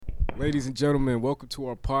Ladies and gentlemen, welcome to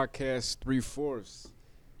our podcast, Three Fourths.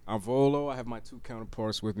 I'm Volo. I have my two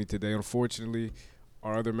counterparts with me today. Unfortunately,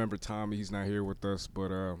 our other member, Tommy, he's not here with us, but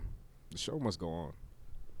the show must go on.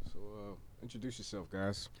 So, introduce yourself,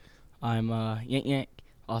 guys. I'm Yank Yank,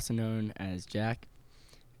 also known as Jack,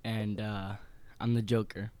 and I'm the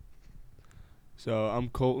Joker. So I'm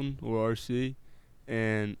Colton, or RC,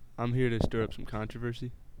 and I'm here to stir up some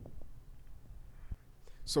controversy.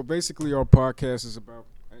 So basically, our podcast is about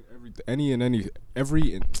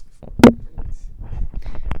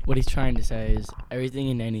What he's trying to say is everything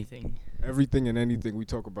and anything. everything and anything. We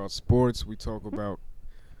talk about sports. We talk about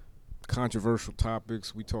controversial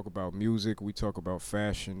topics. We talk about music. We talk about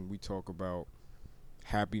fashion. We talk about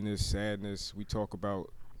happiness, sadness. We talk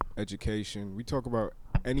about education. We talk about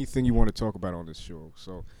anything you want to talk about on this show.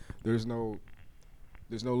 So there's no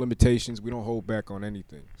limitations. We don't hold back on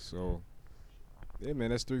anything. So yeah,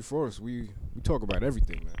 man, that's Three Fourths. We talk about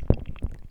everything, man.